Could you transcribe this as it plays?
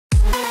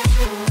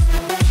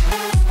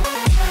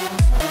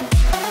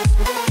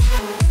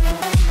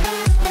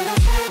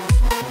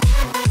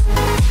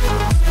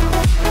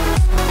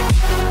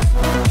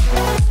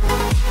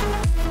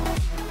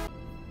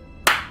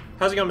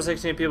How's it going,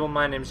 16 people?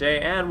 My name's Jay,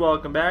 and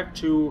welcome back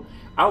to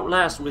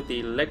Outlast with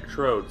the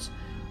Electrodes.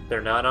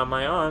 They're not on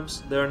my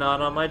arms, they're not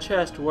on my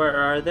chest. Where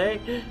are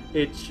they?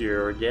 It's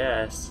your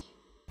guess.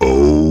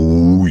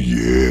 Oh,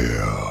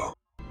 yeah.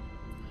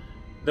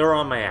 They're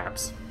on my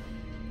abs.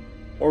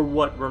 Or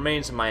what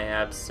remains of my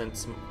abs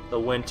since the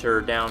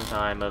winter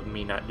downtime of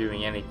me not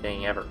doing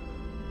anything ever.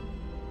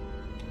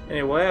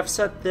 Anyway, I've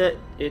set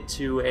it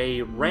to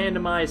a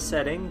randomized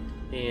setting,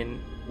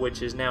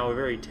 which is now a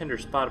very tender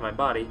spot of my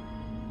body.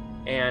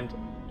 And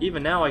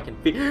even now I can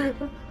feel...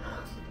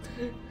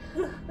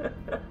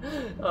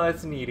 Oh,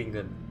 it's an eating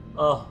gun.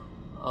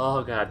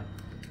 Oh god.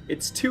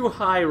 It's too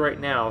high right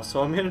now,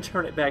 so I'm going to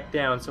turn it back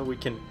down so we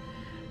can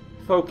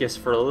focus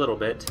for a little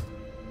bit.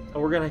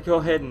 And we're going to go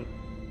ahead and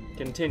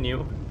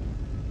continue.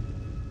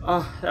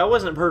 That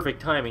wasn't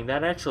perfect timing.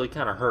 That actually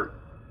kind of hurt.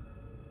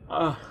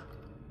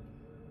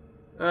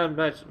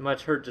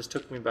 Much hurt just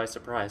took me by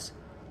surprise.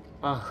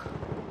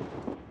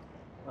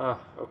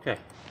 Okay.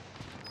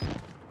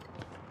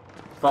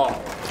 Fall.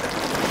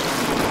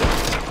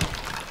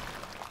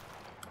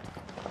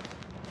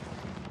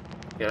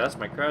 Yeah, that's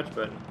my crouch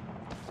button.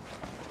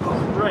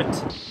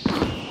 Sprint.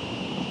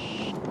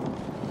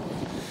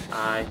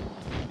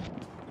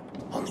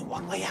 Only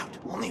one way out.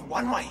 Only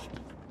one way.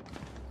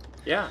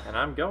 Yeah, and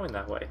I'm going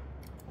that way.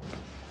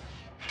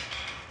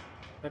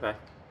 Bye-bye.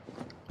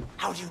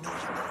 How do you know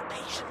you're not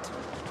patient?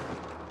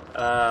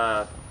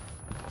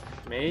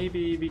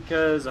 Maybe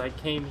because I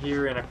came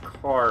here in a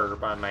car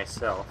by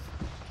myself.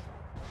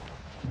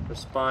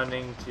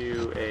 Responding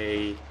to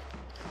a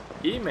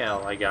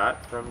email I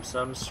got from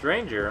some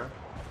stranger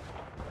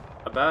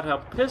about how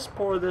piss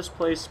poor this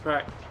place's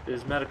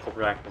medical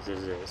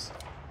practices is.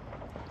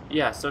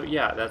 Yeah, so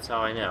yeah, that's how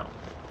I know.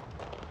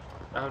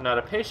 I'm not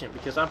a patient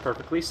because I'm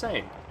perfectly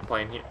sane.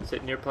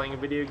 Sitting here playing a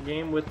video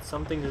game with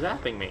something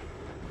zapping me.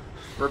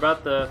 For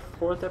about the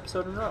 4th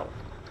episode in a row.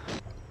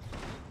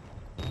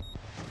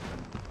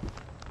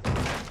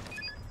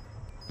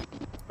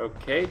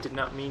 Okay, did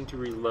not mean to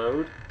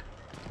reload.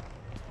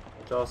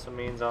 Which also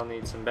means I'll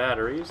need some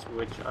batteries,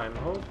 which I'm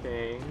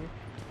hoping...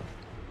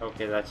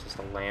 Okay, that's just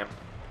a lamp.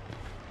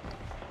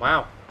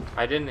 Wow,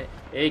 I didn't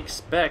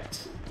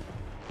expect...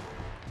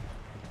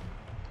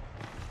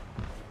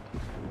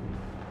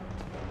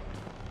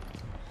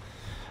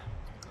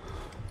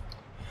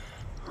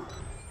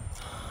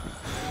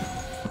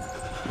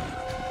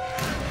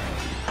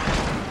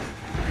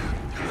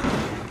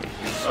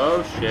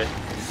 Oh shit.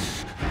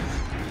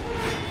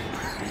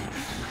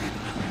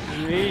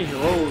 Me,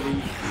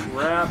 holy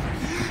crap.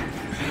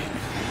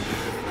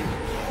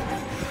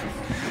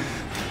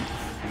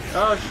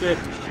 Oh shit.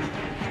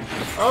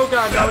 Oh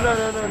god, no.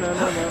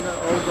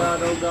 Oh god.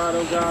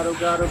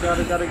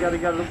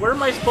 Where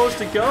am I supposed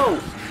to go?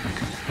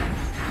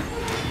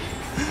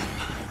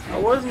 I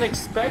wasn't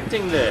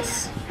expecting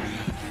this.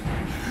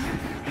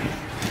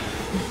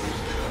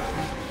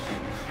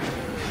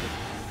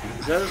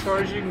 Is that as far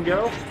as you can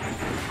go?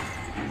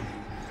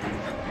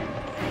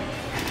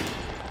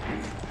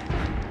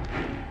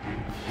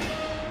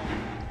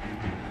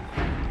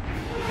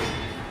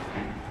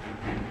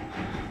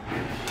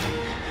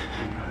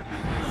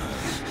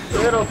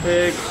 Little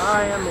pig.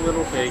 I am a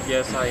little pig.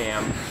 Yes, I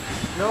am.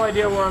 No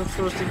idea where I'm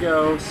supposed to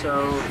go,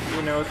 so,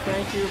 you know,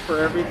 thank you for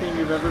everything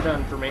you've ever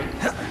done for me.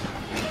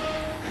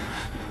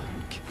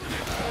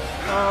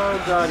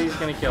 Oh god, he's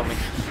gonna kill me.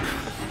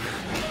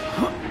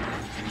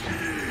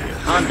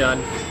 I'm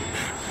done.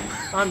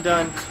 I'm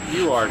done.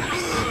 You are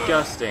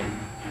disgusting.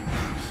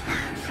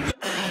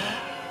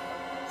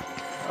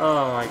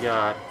 Oh my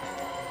god.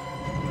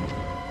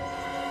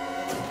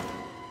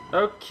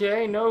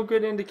 Okay, no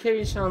good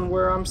indication on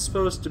where I'm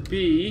supposed to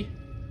be.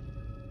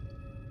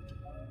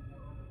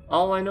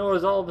 All I know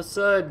is all of a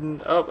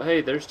sudden... Oh, hey,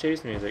 there's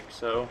chase music,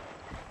 so...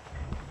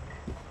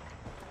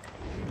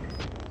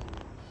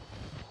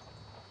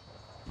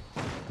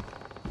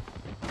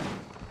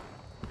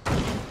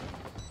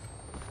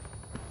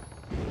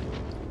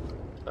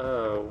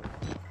 Oh.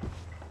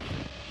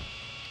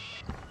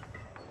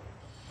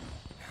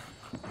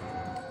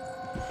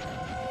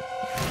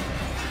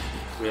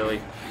 Really?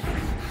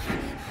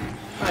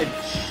 I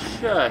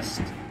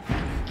just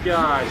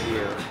got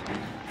here.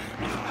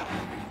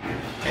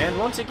 And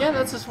once again,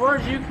 that's as far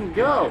as you can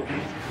go.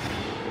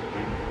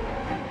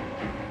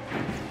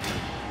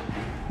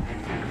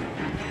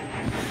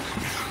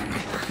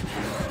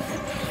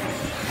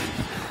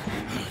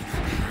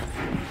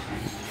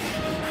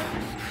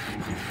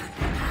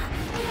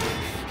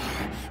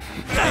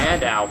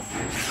 And out.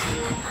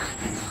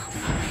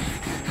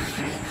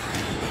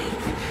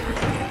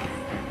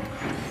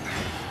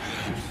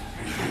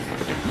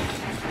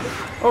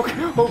 Okay,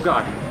 oh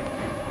god.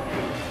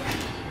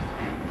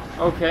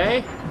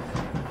 Okay.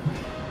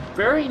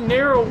 Very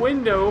narrow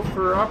window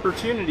for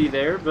opportunity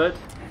there, but...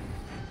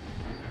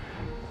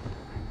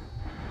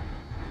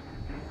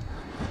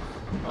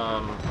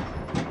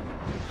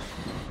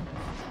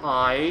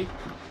 Hi.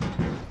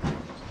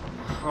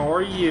 How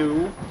are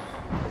you?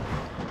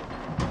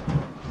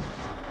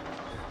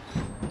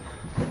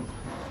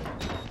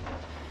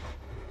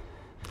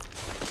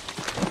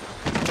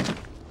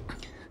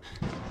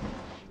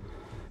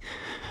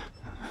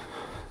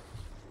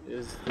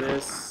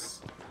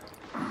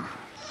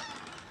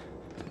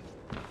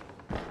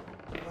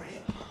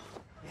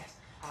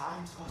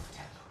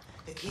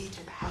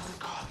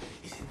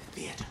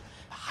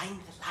 behind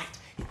the light.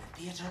 In the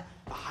theater,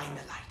 behind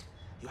the light.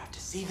 You have to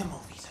see the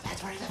movie, so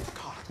that's where he left the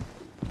card.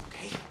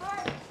 Okay?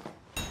 Hey!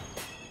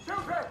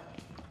 Children!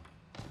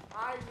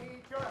 I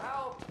need your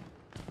help!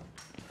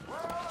 Where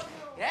are you?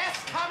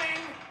 Yes, coming!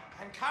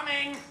 I'm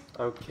coming!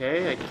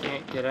 Okay, I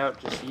can't get out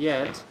just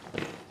yet.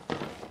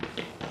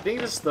 I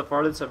think this is the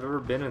farthest I've ever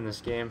been in this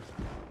game.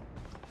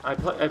 I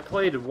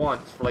played it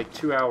once for like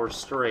 2 hours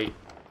straight.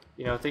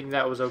 You know, thinking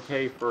that was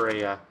okay for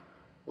a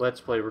Let's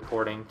Play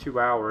recording. 2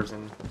 hours,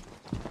 and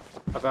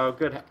about a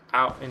good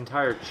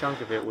entire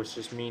chunk of it was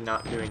just me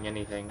not doing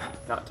anything.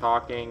 Not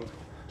talking,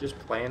 just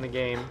playing the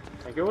game.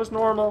 Like it was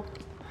normal.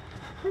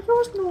 Like it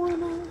was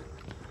normal.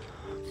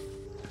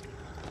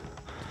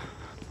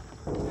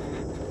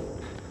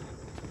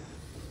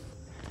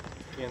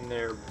 Can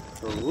there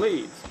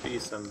please be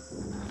some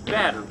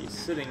batteries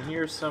sitting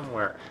here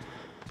somewhere?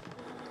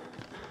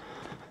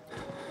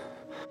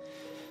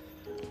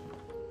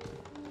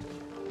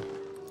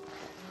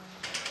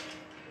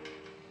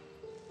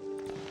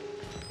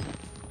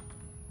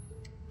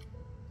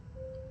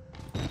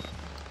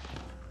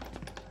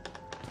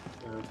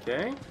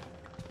 Okay.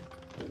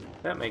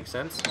 That makes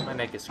sense. My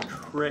neck is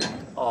crit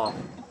off.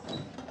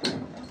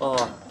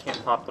 Oh,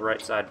 can't pop the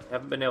right side.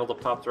 Haven't been able to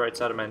pop the right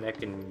side of my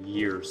neck in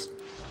years.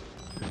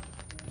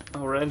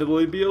 I'll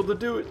randomly be able to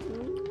do it.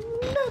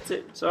 That's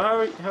it. So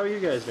how are you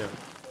guys doing?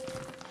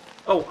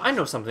 Oh, I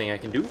know something I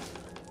can do.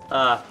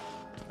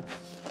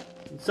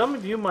 Some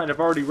of you might have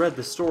already read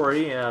the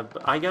story.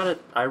 But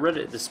I read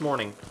it this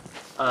morning.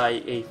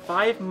 A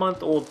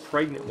 5-month-old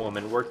pregnant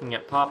woman working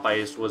at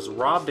Popeyes was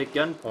robbed at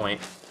gunpoint,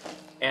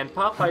 and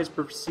Popeyes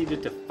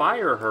proceeded to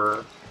fire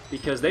her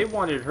because they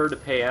wanted her to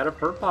pay out of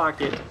her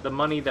pocket the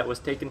money that was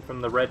taken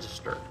from the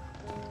register.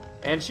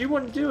 And she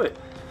wouldn't do it.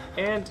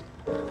 And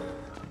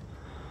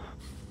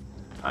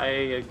I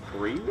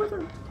agree with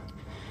her.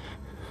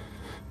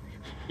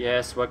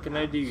 Yes, what can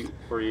I do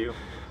for you?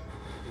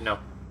 No.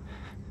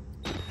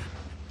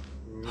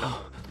 No.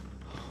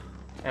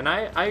 And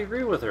I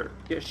agree with her.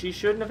 She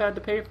shouldn't have had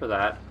to pay for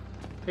that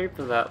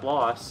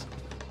loss.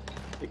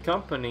 The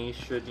company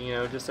should, you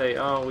know, just say,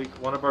 oh,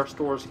 one of our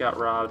stores got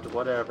robbed,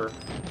 whatever.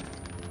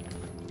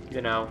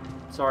 You know,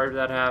 sorry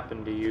that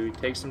happened to you.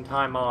 Take some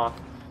time off.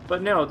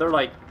 But no, they're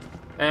like,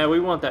 we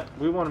want that.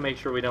 We want to make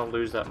sure we don't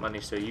lose that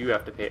money, so you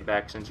have to pay it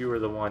back since you were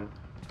the one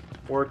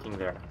working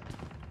there.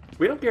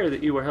 We don't care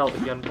that you were held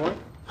at gunpoint.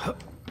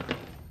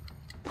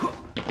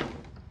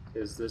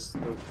 Is this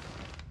the...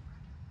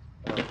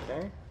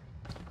 Okay.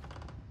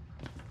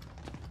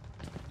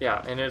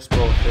 Yeah, and it's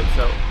bullshit,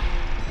 so...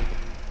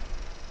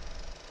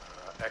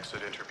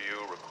 Exit interview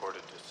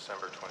recorded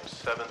December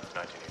 27th,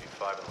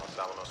 1985 in Los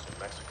Alamos, New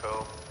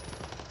Mexico.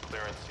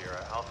 Clearance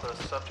Sierra Alpha.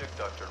 Subject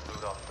Dr.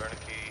 Rudolph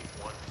Wernicke,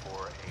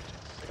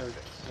 14866.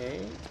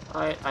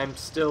 Okay. I'm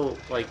still,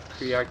 like,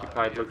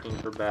 preoccupied looking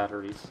for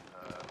batteries.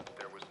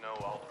 There was no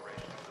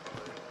alteration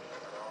to the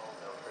collision at all,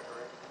 no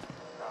trickery.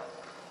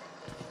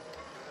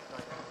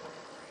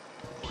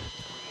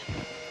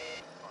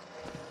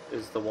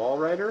 Is the wall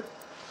rider?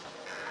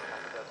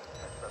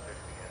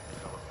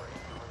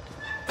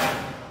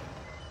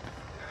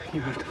 You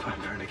have to find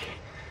Wernicke.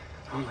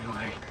 Only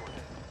way.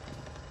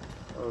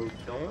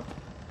 Okay.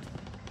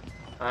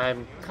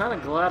 I'm kind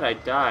of glad I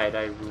died.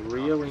 I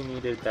really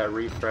needed that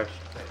refresh.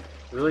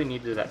 Really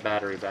needed that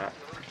battery back.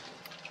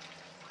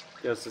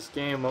 Because this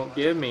game won't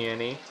give me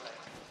any.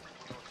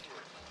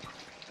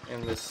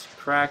 And this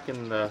crack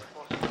in the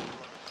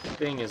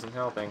thing isn't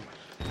helping.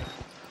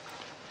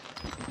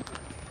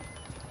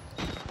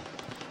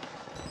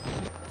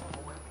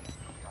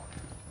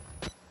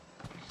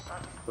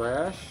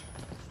 Flash.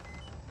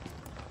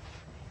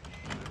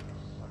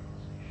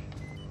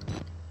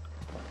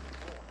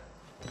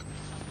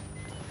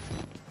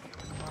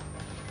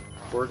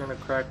 We're gonna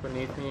crack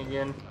beneath me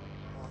again.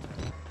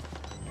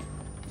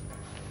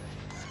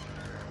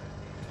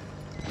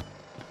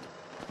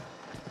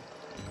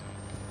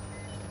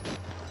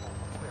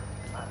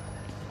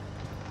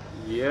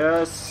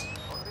 Yes.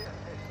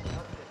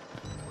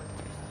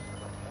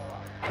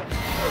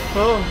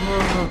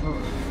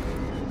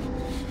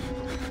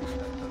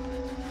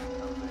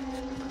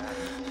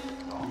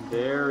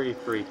 Very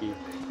freaky.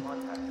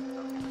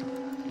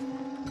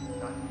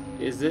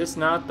 Is this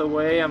not the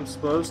way I'm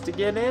supposed to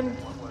get in?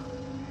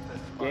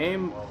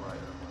 Game.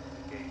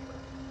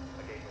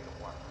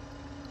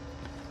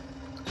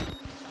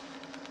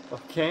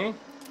 Okay.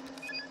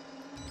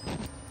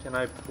 Can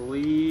I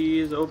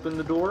please open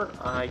the door?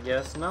 I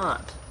guess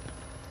not.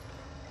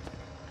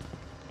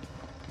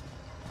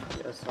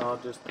 Guess I'll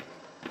just...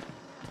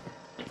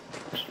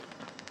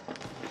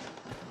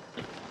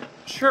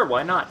 Sure,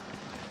 why not?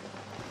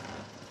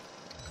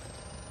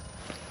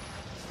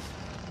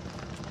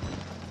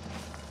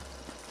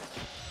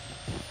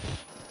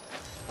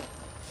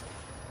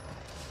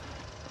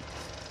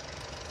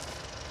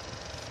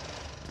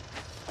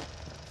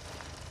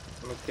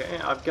 Okay,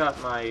 I've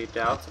got my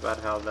doubts about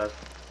how that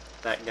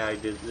guy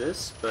did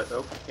this, but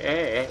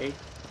okay.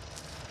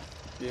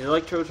 The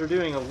Electros are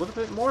doing a little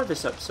bit more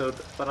this episode,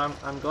 but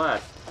I'm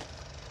glad.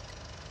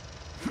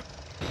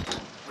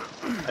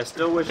 I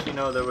still wish, you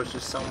know, there was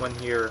just someone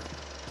here.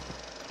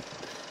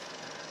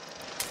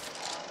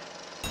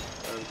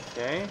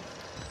 Okay.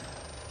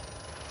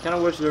 Kind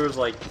of wish there was,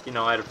 like, you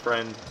know, I had a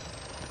friend,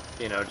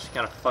 you know, just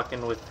kind of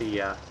fucking with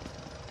the,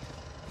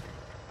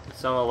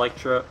 some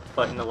electro,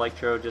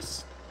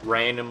 just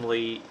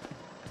randomly,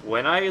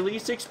 when I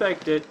least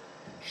expect it,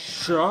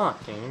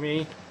 shocking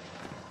me.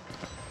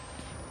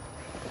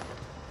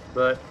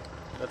 But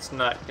that's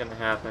not gonna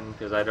happen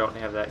because I don't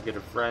have that good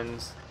of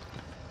friends,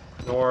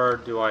 nor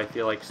do I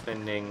feel like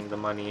spending the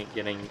money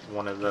getting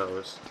one of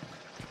those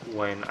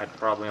when I'd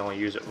probably only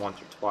use it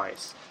once or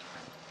twice.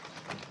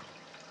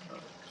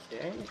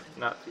 Okay,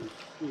 not through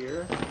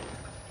here,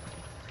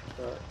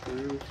 but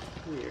through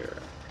here.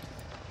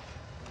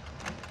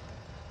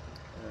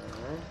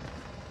 Alright.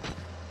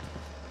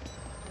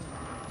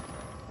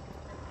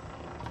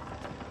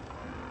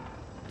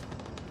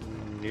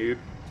 Nope.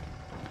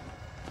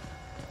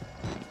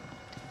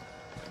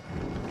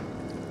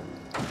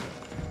 I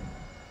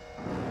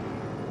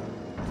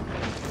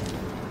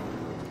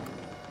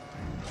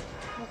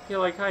don't feel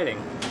like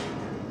hiding.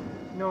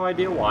 No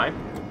idea why.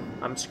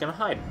 I'm just gonna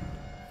hide.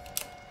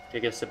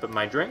 Take a sip of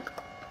my drink.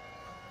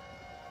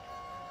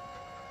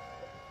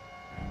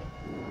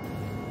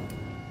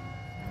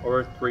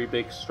 Or 3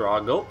 big straw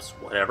gulps,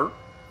 whatever.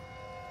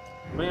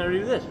 I'm gonna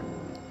do this.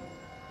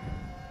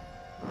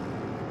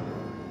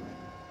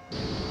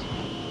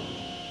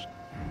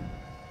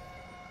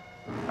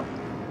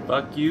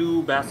 Fuck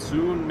you,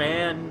 bassoon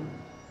man.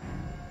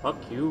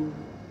 Fuck you.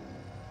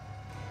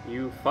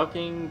 You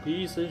fucking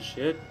piece of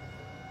shit.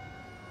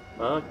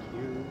 Fuck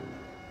you.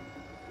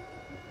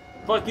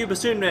 Fuck you,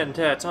 bassoon man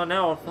tats. Oh,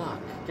 now, fuck.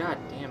 God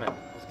damn it.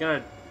 I was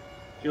gonna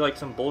do like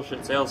some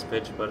bullshit sales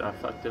pitch, but I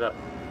fucked it up.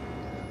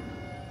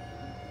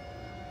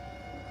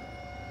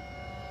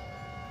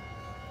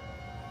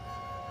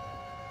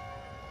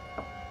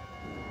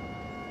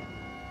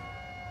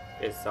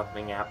 Is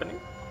something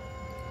happening?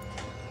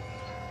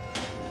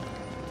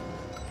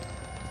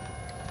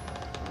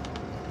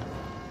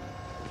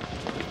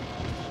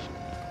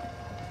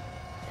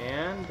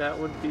 And that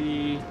would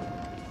be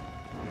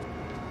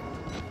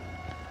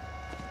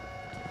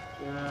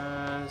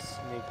just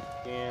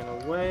sneaking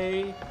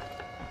away.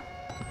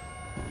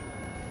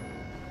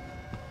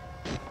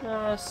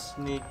 Just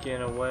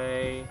sneaking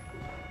away.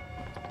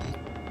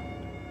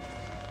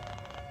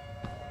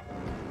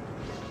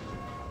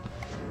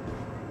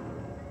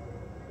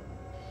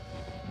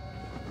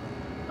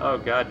 Oh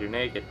god, you're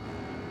naked.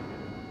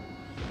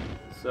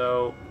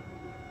 So,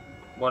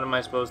 what am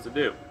I supposed to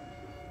do?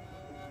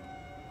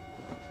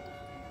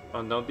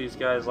 Oh, don't these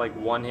guys like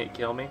one-hit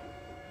kill me?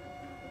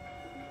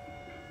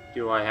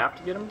 Do I have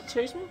to get them to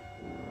chase me?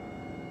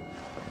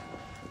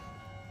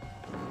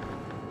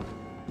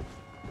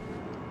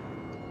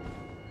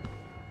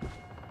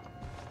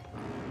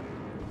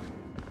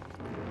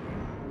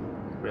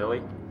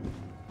 Really?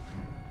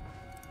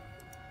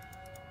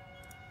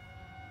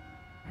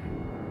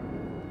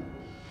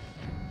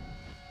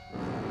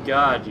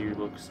 God, you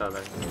look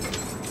southern.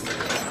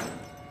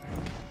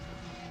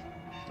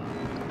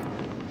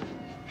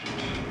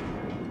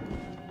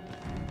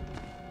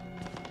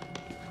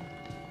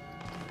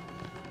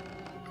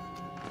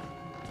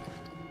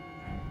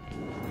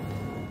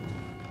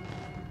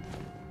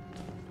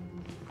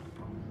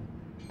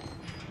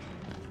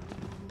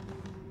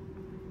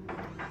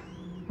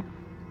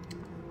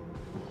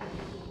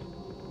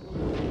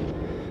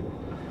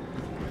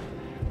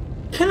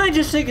 Can I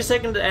just take a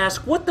second to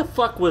ask, what the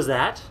fuck was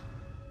that?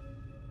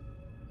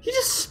 He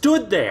just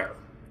stood there.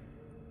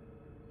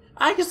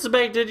 I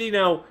suspected, you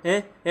know,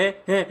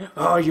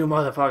 oh, you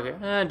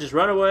motherfucker. Just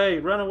run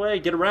away,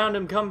 get around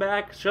him, come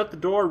back, shut the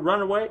door,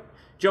 run away,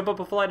 jump up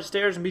a flight of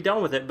stairs and be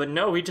done with it. But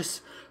no, he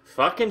just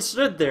fucking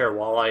stood there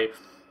while I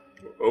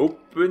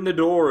opened the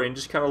door and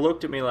just kind of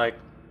looked at me like,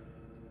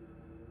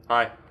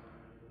 hi.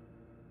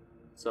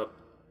 What's up?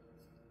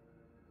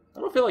 I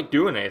don't feel like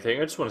doing anything,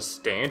 I just want to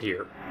stand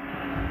here.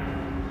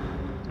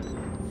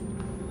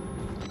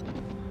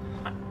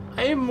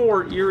 I am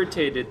more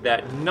irritated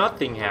that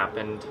nothing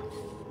happened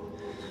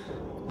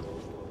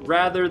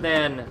rather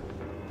than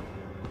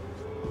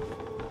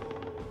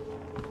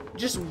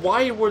just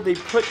why were they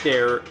put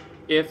there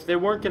if they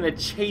weren't gonna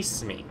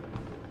chase me?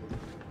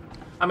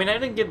 I mean, I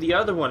didn't give the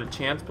other one a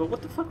chance, but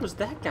what the fuck was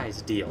that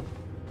guy's deal?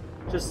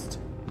 Just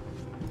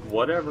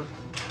whatever.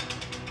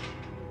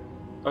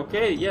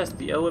 Okay, yes,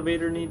 the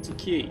elevator needs a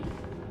key.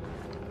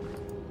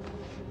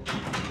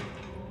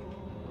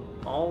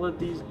 All of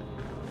these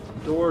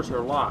doors are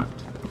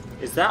locked.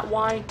 Is that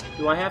why?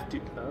 Do I have to?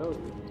 Oh.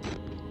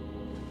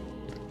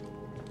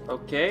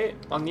 Okay,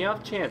 on the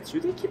off chance,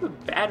 do they keep a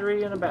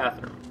battery in a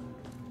bathroom?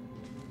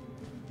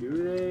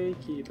 Do they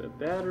keep a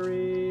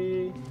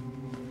battery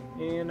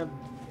in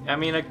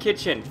a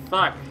kitchen?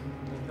 Fuck.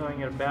 I'm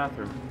calling it a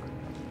bathroom.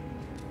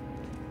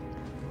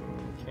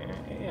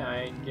 Okay,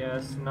 I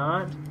guess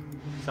not.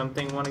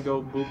 Something want to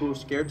go boo-boo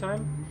scare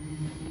time?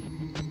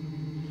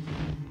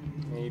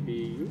 Maybe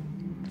you?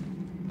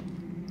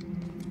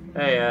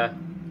 Hey,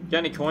 got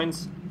any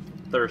coins?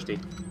 Thirsty.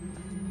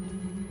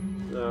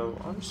 So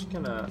I'm just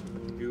gonna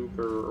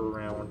maneuver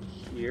around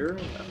here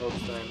in the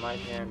hopes that I might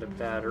hand a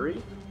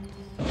battery.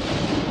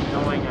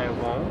 Knowing I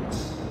won't.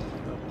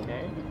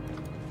 Okay.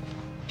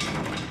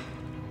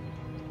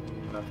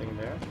 Nothing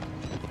there.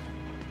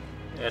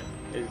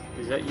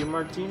 Is that you,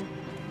 Martine?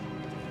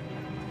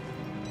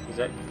 Is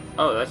that...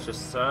 Oh, that's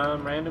just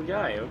some random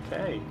guy.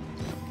 Okay.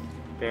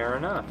 Fair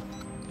enough.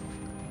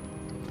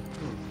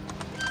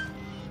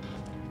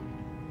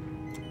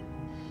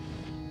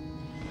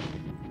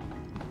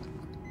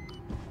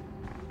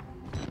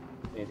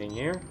 Anything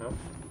here? Nope.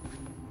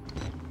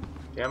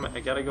 Damn it, I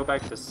gotta go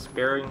back to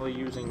sparingly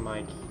using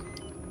my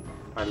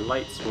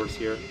light source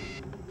here.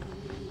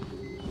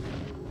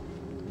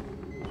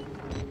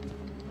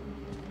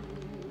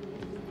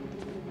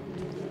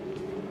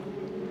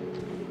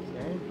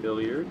 Okay,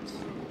 billiards.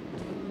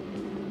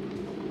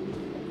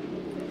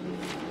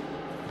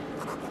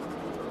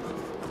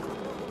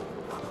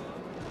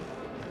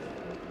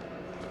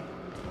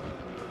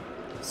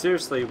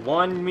 Seriously,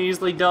 one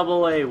measly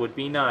AA would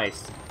be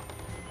nice.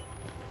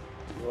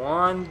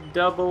 One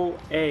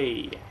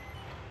AA.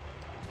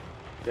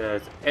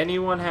 Does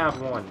anyone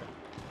have one?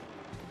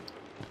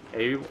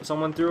 Maybe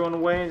someone threw one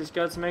away and it's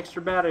got some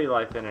extra battery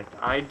life in it.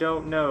 I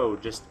don't know.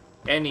 Just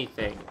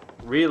anything.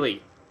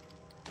 Really.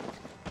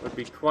 Would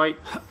be quite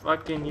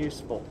fucking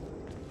useful.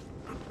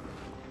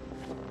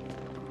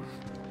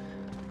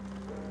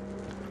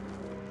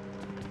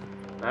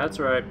 That's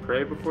right.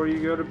 Pray before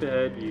you go to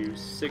bed, you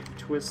sick,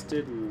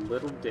 twisted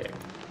little dick.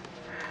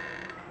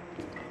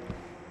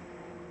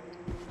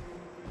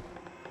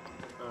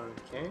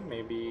 Okay,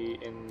 maybe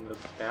in the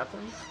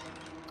bathroom?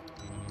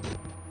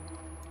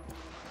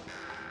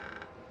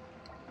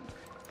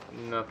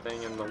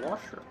 Nothing in the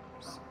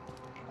washrooms.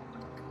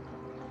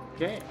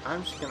 Okay,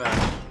 I'm just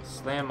gonna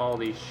slam all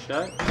these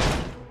shut.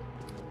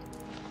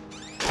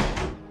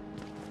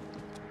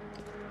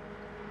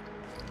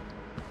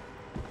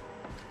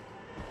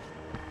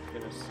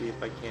 Gonna see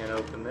if I can't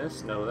open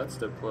this. No, that's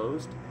still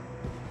closed.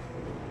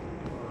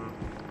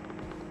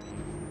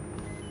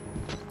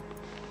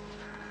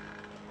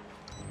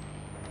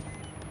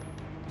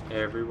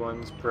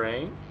 Everyone's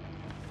praying.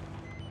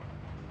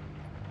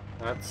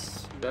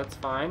 That's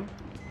fine.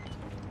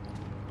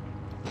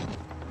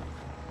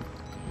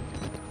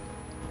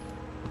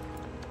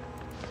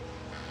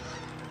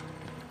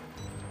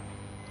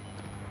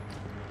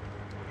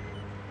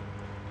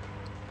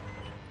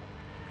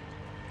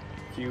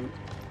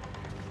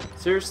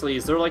 Seriously,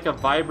 is there like a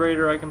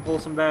vibrator I can pull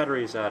some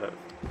batteries out of?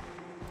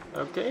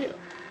 Okay.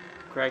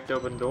 Cracked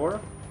open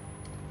door.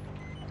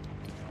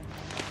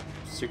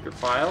 Secret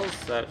files.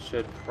 That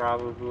should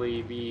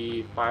probably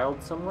be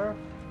filed somewhere.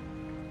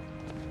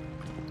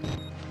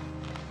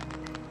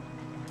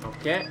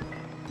 Okay.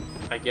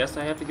 I guess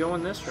I have to go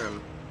in this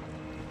room.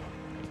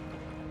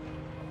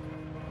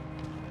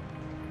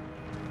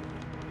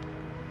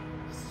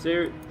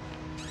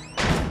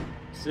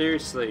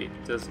 Seriously,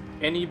 does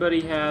anybody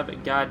have a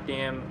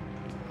goddamn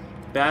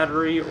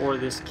battery or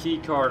this key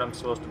card I'm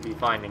supposed to be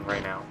finding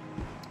right now?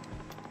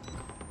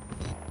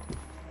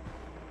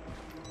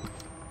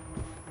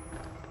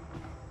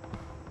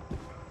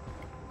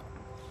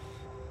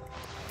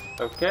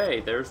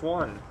 Okay, there's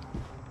one.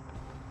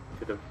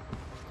 Could have.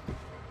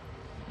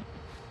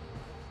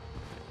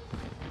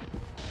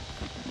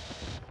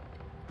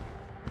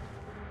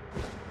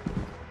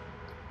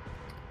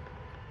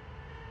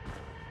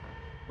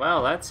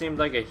 Wow, that seemed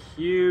like a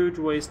huge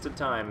waste of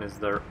time. Is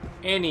there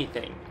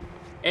anything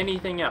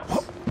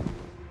else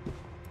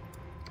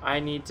I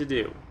need to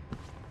do?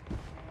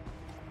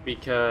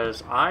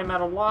 Because I'm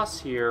at a loss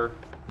here.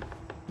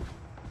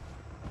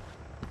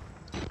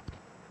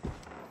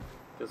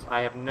 Because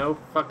I have no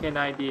fucking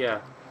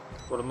idea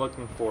what I'm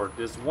looking for.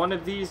 Does one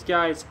of these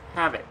guys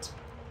have it?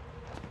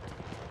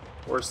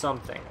 Or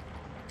something?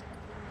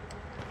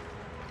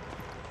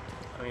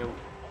 I mean,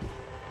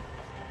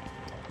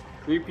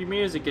 creepy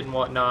music and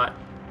whatnot,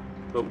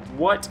 but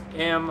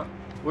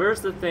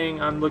where's the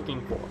thing I'm looking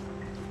for?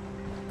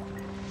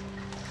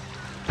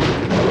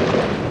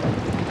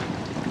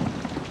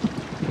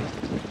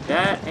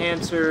 That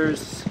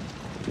answers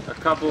a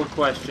couple of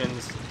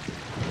questions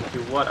to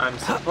what I'm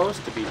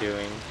supposed to be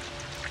doing.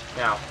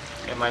 Now,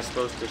 am I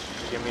supposed to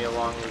shimmy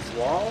along this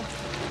wall?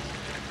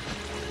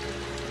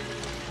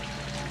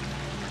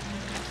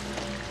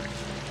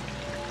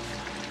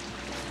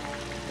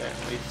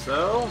 Apparently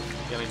so.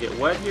 Gonna get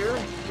wet here.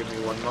 Give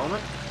me one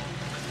moment.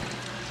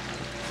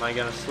 Am I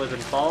gonna slip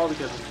and fall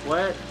because it's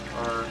wet,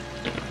 or...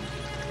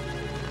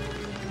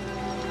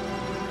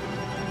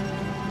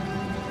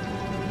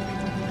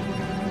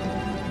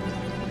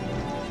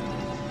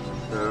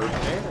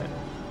 Okay then.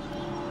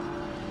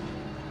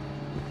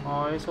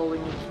 Oh, he's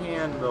holding a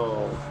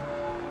candle.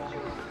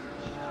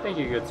 Thank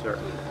you, good sir.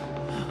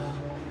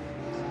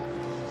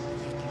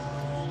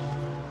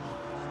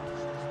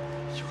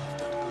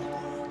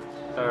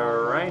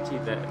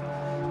 Alrighty then.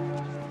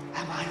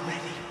 Am I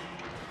ready?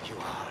 You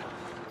are.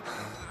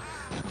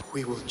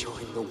 We will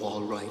join the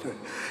Wall Rider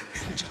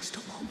in just a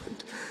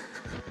moment.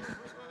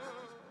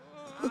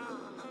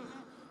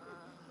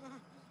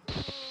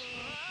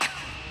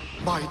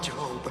 My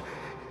Job.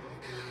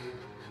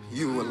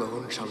 You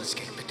alone shall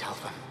escape it,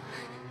 Alpha.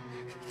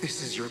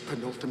 This is your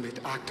penultimate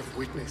act of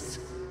witness.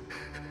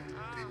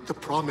 The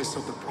promise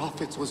of the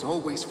prophets was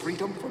always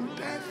freedom from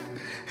death.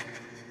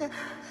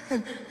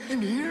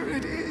 And here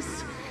it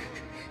is.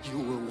 You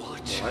will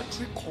watch and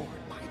record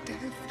my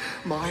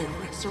death, my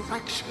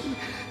resurrection.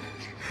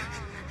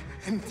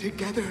 And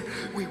together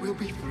we will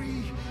be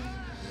free.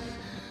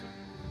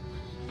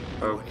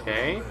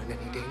 Okay. You are no longer in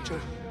any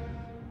danger.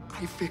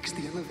 I fixed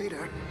the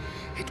elevator.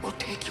 It will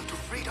take you to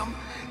freedom.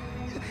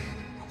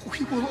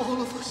 We will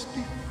all of us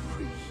be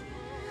free.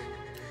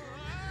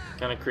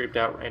 Kind of creeped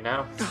out right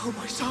now. Now,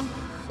 my son.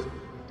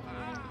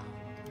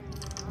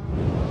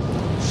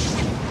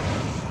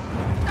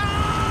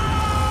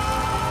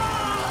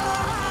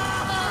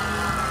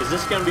 Is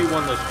this going to be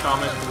one of those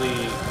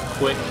comically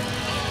quick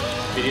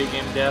video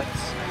game deaths?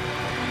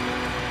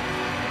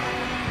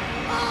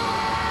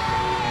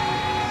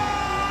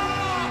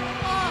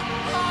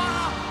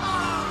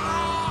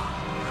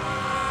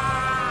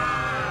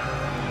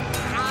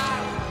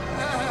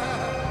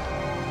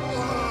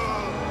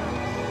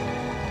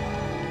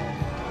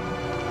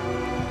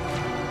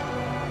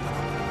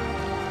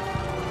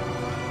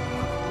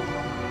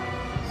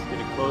 Let's get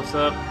a close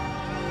up.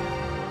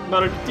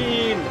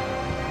 Martin!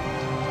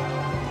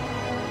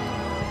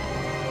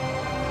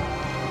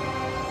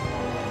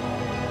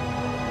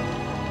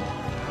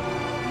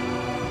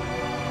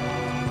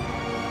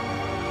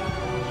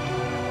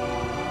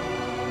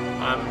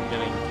 I'm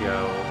gonna go.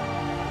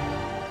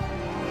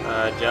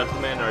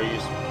 Gentlemen, are you...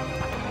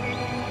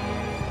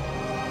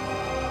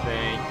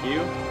 Thank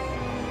you.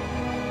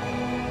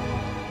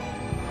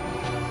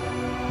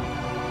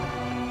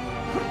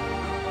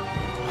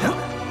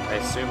 I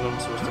assume I'm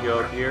supposed to go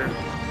up here.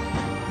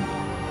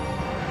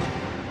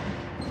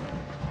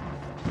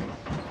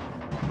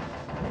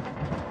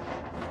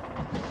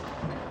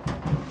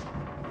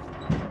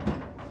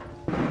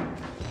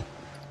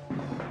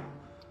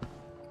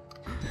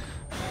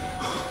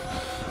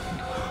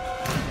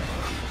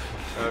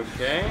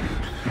 Okay.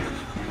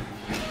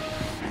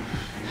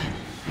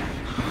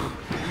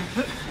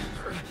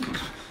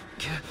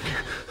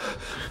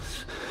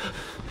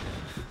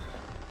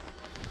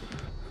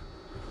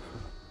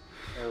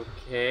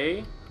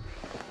 Okay.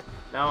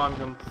 Now I'm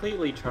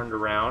completely turned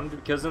around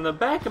because in the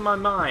back of my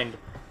mind,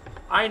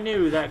 I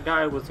knew that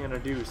guy was gonna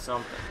do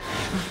something.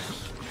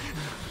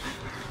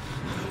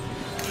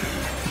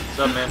 What's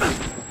up, man?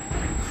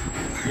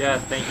 Yeah,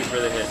 thank you for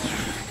the hit.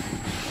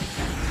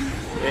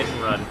 Hit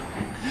and run.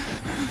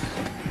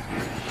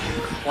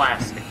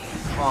 Classic.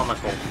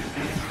 Comical.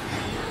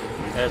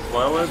 As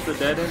well as the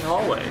dead-end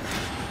hallway.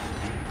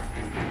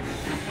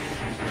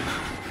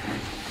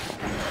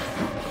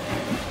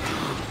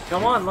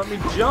 Come on, let me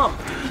jump!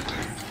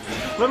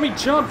 Let me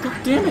jump!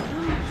 God damn it!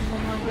 Oh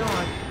my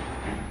god.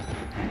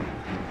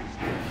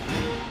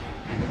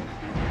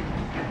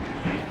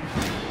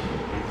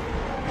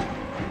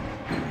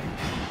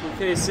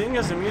 Okay, seeing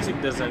as the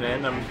music doesn't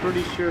end, I'm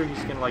pretty sure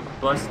he's gonna like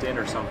bust in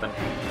or something.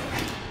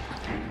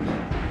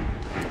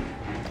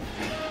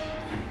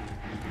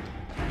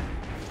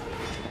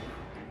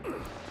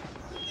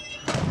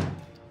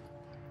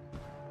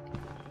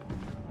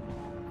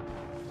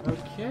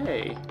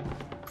 Okay.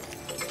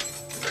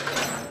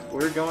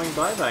 We're going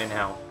bye-bye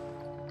now.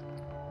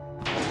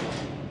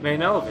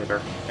 Main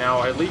elevator. Now,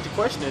 I lead to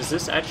question, is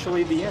this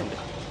actually the end?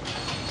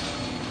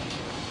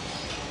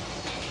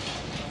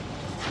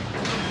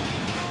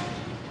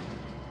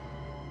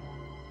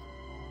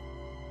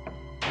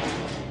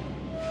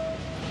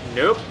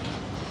 Nope.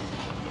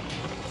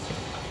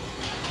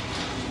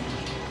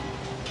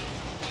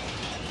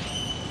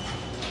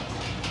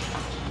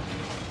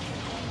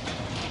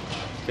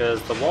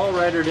 Because the wall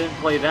rider didn't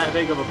play that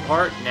big of a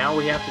part, now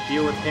we have to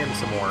deal with him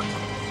some more.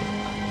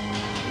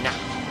 Nah.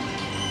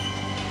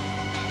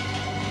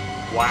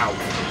 Wow.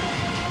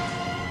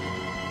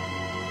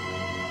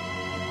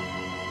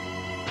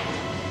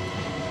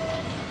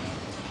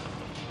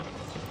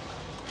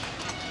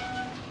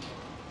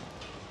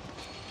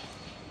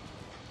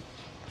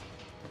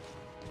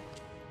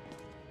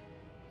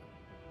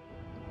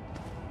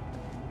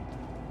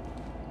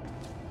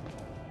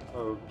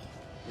 Okay.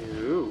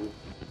 Ooh.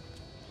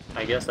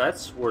 I guess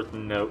that's worth a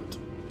note.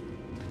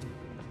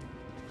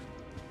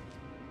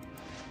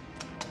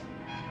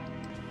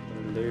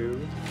 Hello.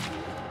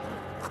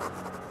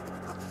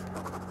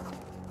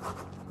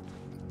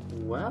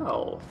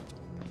 Well.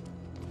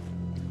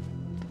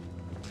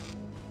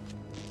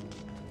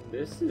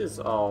 This is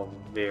all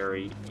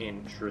very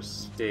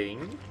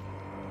interesting.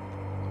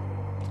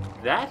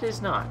 That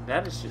is not.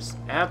 That is just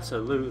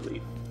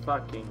absolutely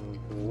fucking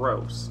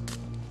gross.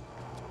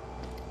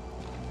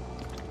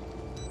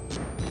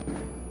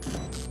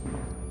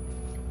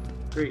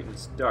 Great,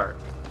 it's dark.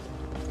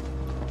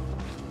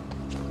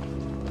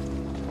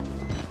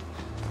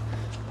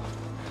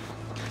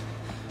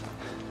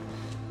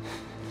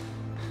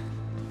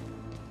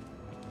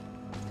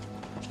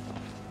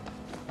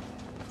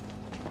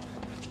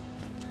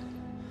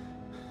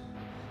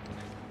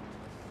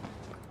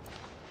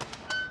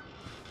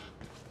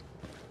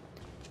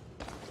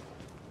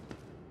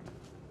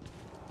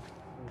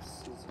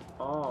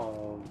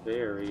 all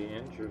very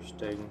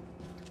interesting.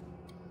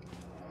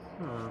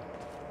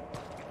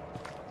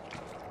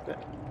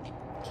 Got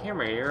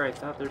camera here. I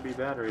thought there'd be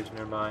batteries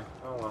nearby.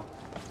 Oh well.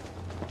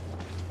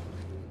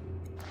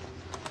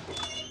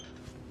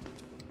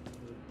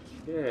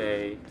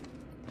 Okay.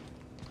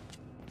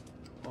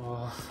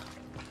 Oh,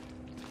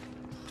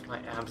 my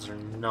abs are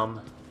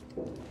numb.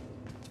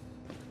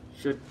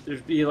 Should there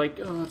be like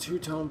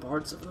two-tone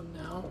parts of them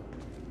now?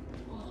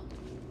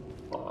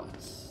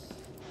 Boss.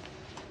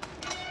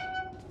 I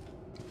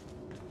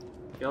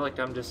feel like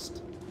I'm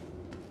just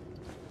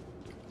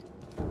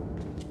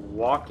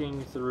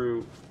walking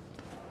through.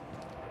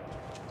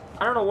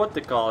 I don't know what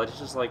to call it. It's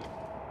just like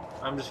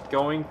I'm just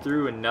going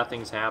through and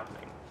nothing's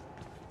happening.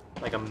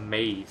 Like a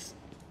maze.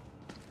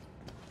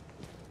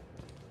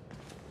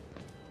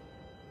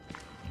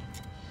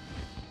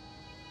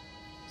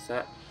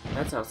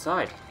 That's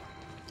outside.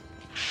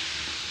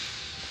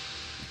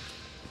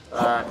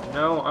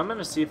 No, I'm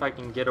gonna see if I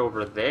can get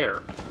over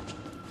there.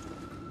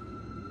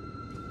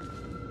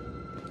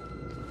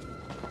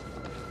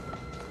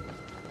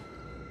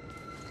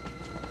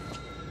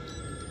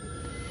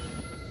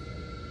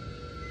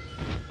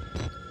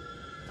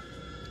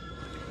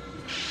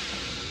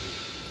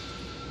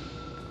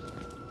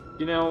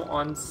 You know,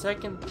 on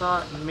second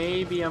thought,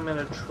 maybe I'm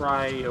gonna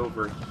try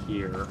over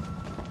here.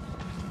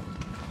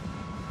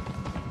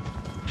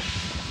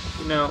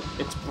 You know,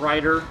 it's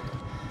brighter,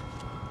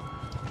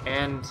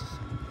 and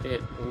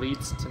it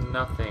leads to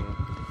nothing.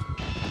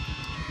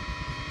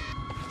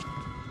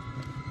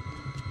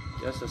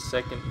 Just a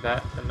second,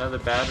 another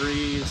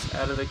battery is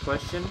out of the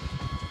question.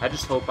 I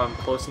just hope I'm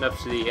close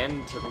enough to the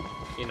end to,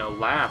 you know,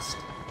 last.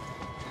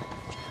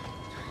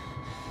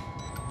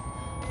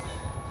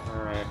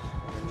 Alright,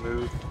 I'm gonna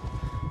move.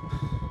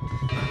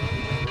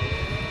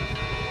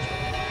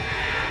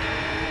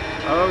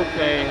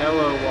 Okay,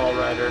 hello, Wall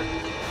Rider.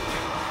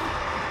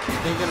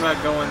 Thinking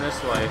about going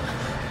this way.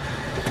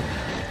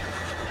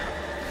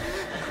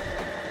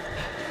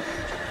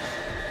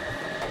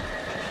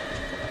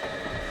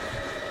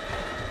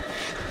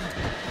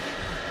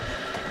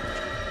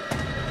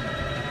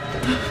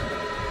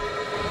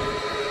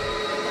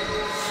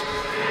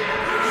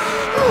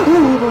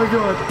 Oh my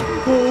god!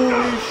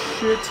 Holy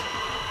shit!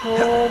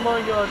 Oh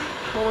my god!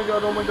 Oh my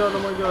god! Oh my god! Oh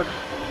my god!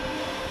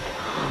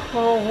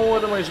 Oh,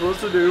 what am I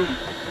supposed to do?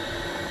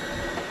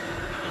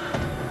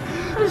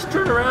 I just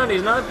turned around,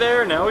 he's not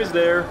there, now he's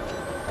there.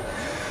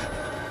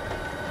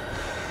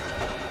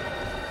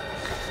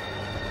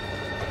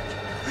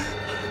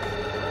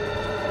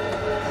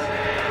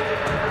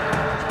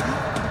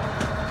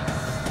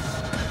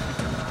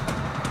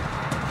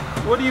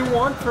 What do you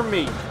want from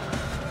me?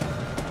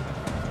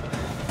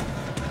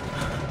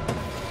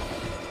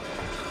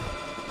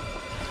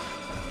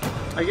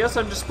 I guess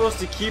I'm just supposed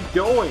to keep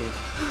going.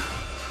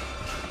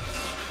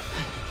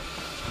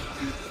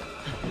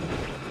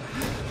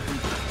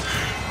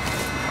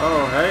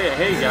 Oh,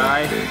 hey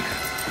guy.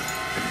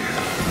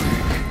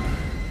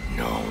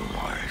 No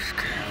more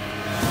escape.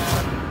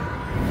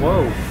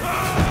 Whoa.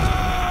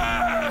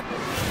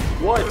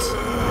 What?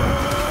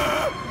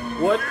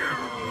 What?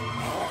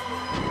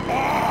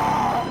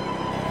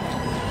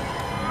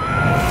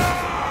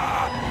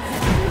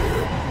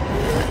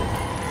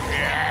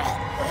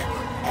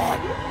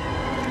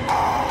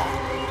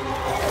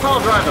 I'll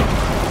drive him.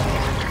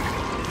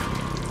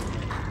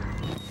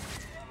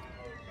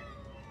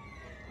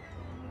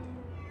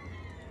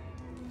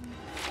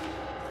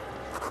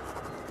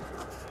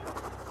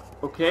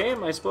 Okay,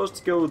 am I supposed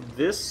to go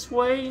this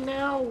way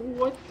now?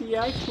 What the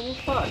actual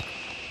fuck?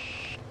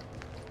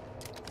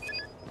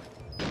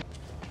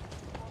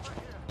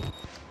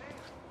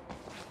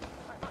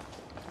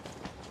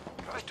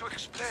 Try to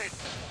explain.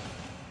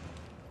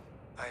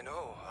 I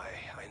know.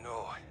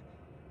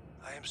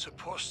 I am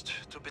supposed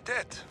to be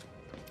dead.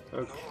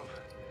 Okay.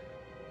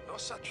 No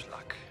such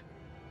luck.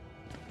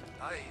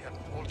 I am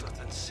older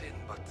than sin,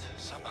 but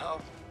somehow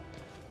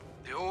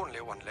the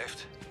only one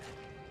left.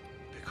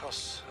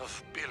 Because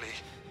of Billy.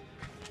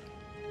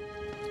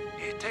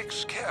 He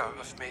takes care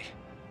of me.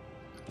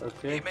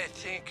 Okay. He may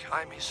think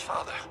I'm his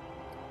father.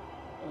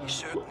 He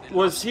certainly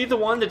Was he the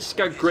one that just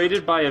got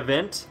graded by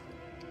event?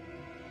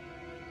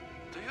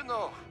 Do you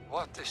know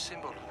what this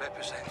symbol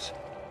represents?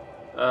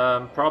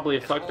 Probably a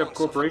It's fucked up horns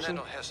of a corporation.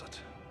 nanohazard.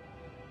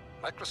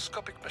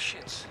 Microscopic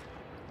machines.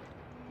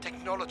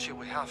 Technology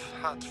we have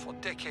had for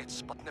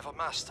decades but never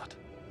mastered.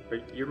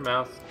 Your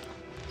mouth.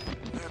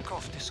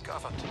 Murkoff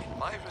discovered in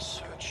my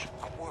research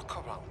a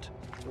workaround.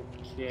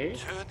 Okay.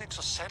 Turning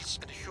the cells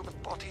in the human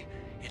body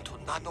into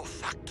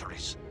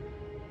nanofactories.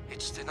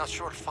 It's the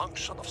natural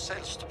function of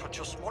cells to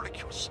produce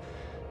molecules.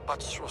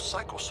 But through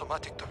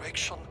psychosomatic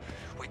direction,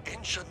 we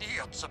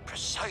engineered the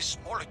precise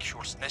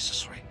molecules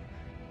necessary.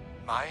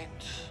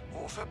 Mind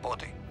over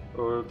body.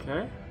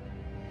 Okay.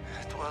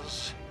 It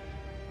was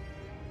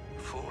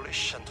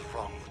foolish and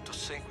wrong to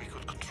think we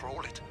could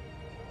control it.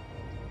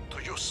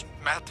 To use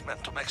madmen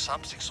to make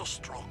something so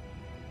strong.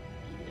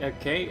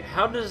 Okay,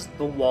 how does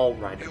the Wall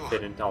Rider You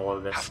fit into all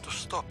of this? have to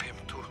stop him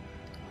to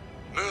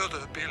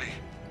murder Billy.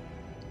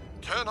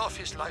 Turn off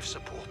his life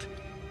support.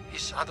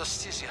 His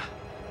anesthesia.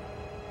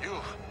 You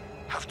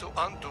have to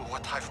undo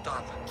what I've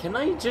done. Can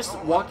I just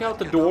No walk one out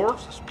the can get door? out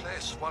of this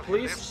place while he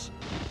Please? lives.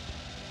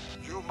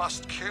 You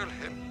must kill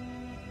him.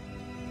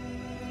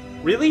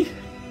 Really?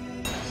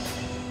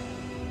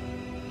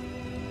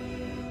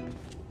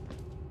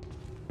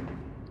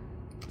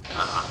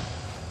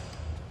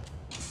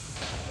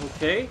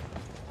 Okay.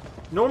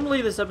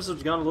 Normally this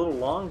episode's gone a little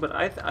long, but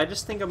I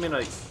just think I'm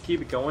gonna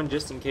keep it going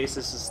just in case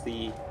this is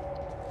the,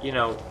 you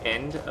know,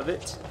 end of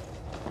it.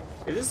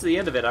 If this is the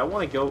end of it, I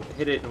want to go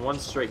hit it in one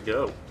straight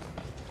go.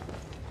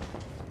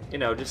 You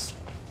know, just...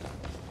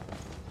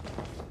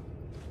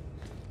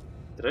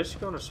 Did I just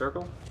go in a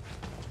circle?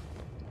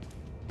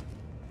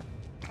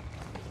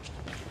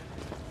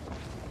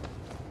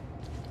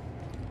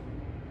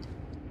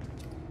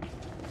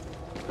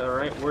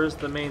 Alright, where's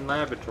the main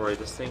laboratory?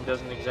 This thing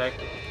doesn't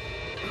exactly...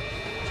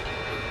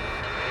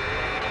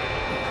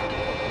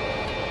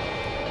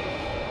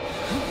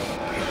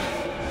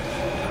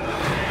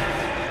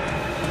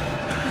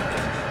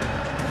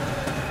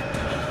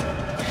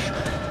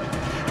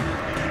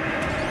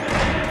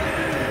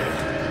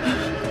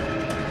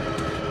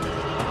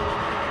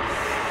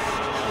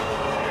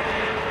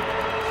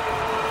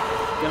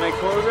 Can I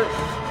close it?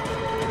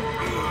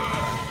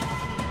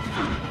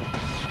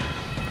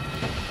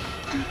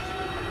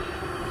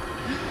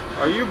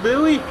 Are you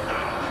Billy?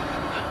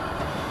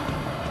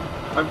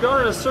 I've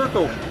gone in a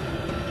circle,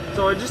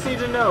 so I just need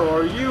to know,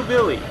 are you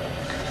Billy?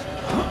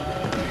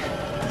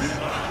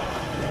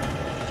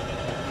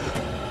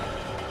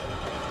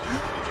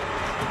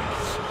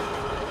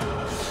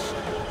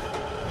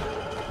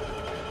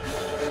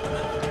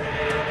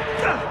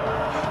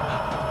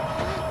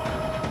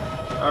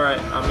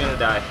 Alright, I'm gonna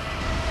die.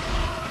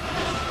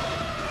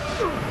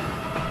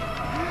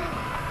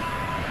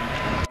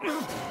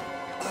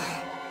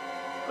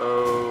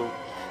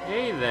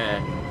 Okay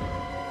then.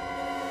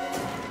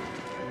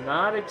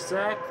 Not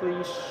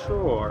exactly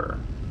sure.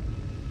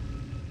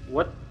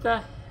 What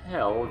the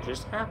hell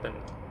just happened?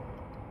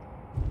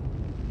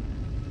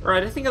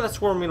 Alright, I think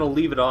that's where I'm gonna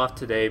leave it off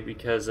today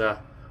because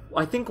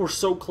I think we're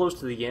so close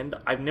to the end.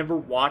 I've never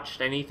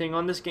watched anything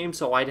on this game,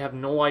 so I'd have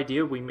no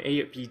idea. We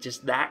may be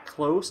just that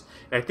close.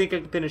 And I think I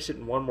can finish it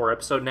in one more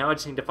episode. Now I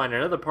just need to find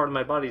another part of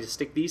my body to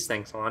stick these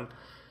things on.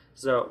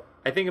 So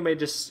I think I may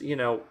just, you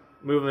know,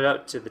 move it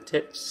up to the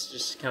tips,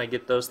 just kind of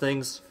get those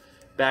things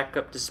back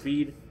up to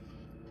speed.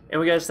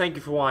 Anyway guys, thank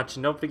you for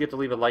watching. Don't forget to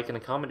leave a like and a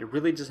comment. It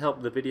really just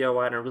helps the video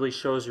out and it really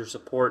shows your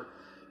support.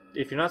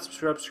 If you're not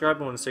subscribed to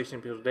one of the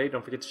 16 people today,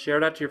 don't forget to share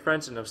it out to your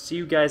friends, and I'll see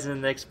you guys in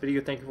the next video.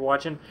 Thank you for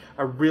watching.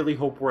 I really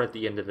hope we're at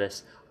the end of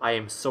this. I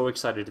am so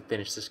excited to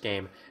finish this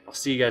game. I'll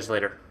see you guys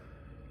later.